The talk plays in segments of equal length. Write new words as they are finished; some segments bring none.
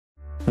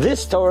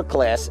This Torah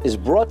class is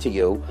brought to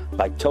you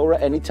by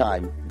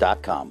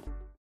TorahAnytime.com.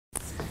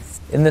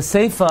 In the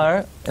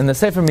Sefer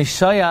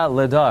Mishaya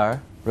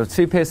Ledar, Rav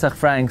Tzvi Pesach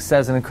Frank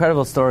says an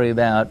incredible story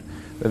about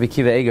Rabbi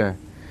Akiva Eiger.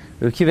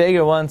 Rabbi Akiva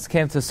Eiger once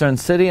came to a certain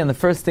city, and the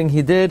first thing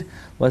he did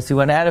was he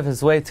went out of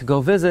his way to go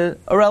visit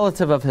a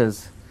relative of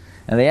his.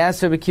 And they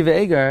asked Rabbi Akiva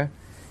Eiger,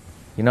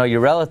 you know, your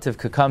relative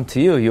could come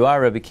to you. You are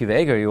Rabbi Akiva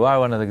Eiger. You are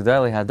one of the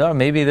Gedolei Hadar.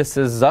 Maybe this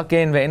is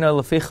Zakein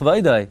ve'eno lefi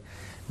chvaydai.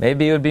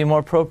 Maybe it would be more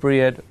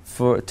appropriate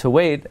to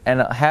wait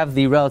and have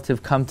the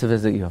relative come to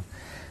visit you.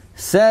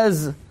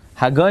 Says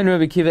Hagoin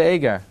Rabbi Akiva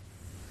Eiger.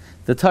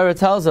 The Torah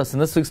tells us in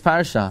this week's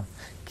Parsha,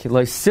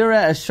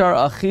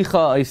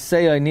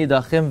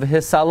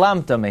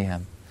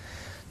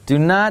 do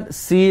not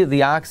see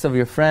the ox of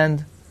your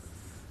friend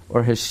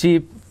or his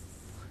sheep,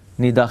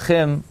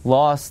 nidachim,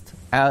 lost,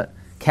 out,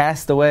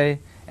 cast away,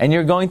 and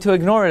you're going to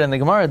ignore it. And the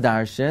Gemara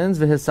darshins,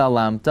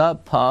 v'hisalamta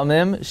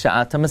pa'amim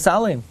sha'ata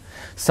masalim.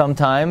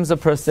 Sometimes a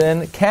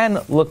person can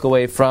look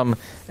away from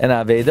an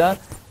aveda,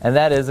 and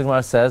that is, the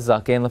Gemara says,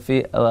 zakein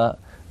ve'eno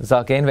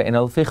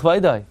lefi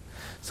chvaydai.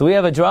 So we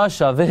have a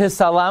drasha,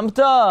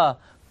 v'hisalamta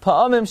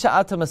pa'amim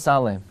sha'ata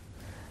masalim,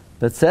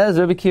 that says,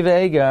 Rabbi Akiva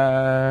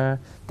Eiger,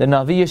 the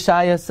Navi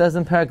Yeshaya says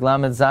in Perek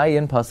Lamed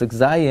Zayin, Pasuk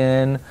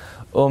Zayin,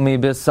 Umi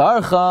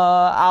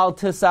bisarcha al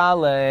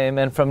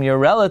tisalem, and from your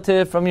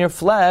relative, from your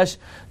flesh,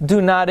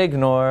 do not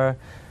ignore.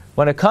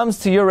 When it comes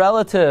to your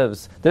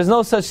relatives, there's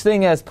no such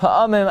thing as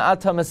pa'amim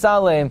atam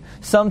masalem.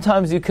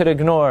 Sometimes you could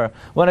ignore.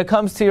 When it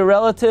comes to your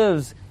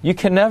relatives, you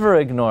can never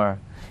ignore.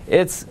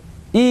 It's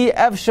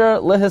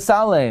efshar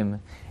lehisalem.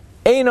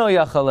 Eino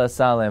yachal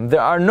lehisalem. There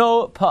are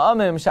no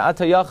pa'amim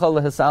sha'ata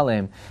yachal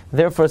lehisalem.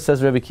 Therefore,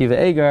 says Rabbi Akiva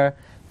Eiger,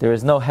 there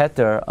is no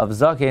heter of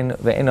zakin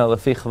ve'eno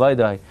lefi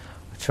chvaydai.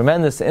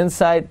 Tremendous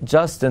insight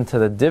just into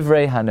the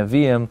Divrei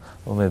Hanavim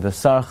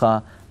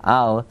u'mibesarcha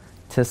al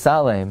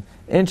tisalem.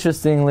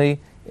 Interestingly,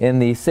 in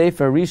the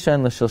Sefer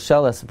Rishon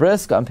L'Shilsheles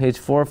Brisk on page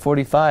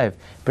 445,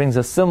 brings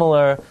a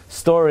similar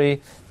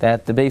story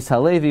that the Beis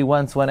Halevi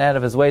once went out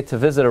of his way to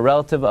visit a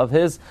relative of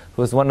his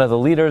who was one of the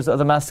leaders of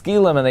the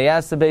Maskilim, and they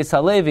asked the Beis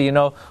Halevi,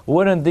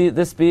 wouldn't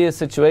this be a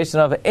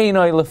situation of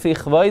Einoi Lefi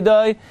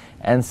Chvaydai?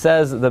 And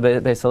says the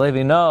Beis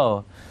Halevi,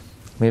 no.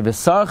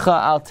 Mibesarcha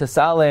al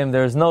tisalem,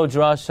 there is no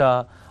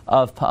drasha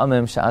of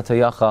pa'amim sha'ata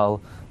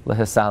yachal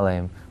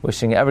lehisalem.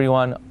 Wishing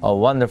everyone a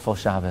wonderful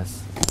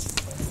Shabbos.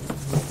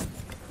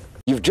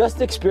 You've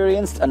just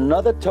experienced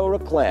another Torah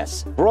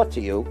class brought to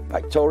you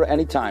by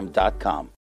TorahAnytime.com.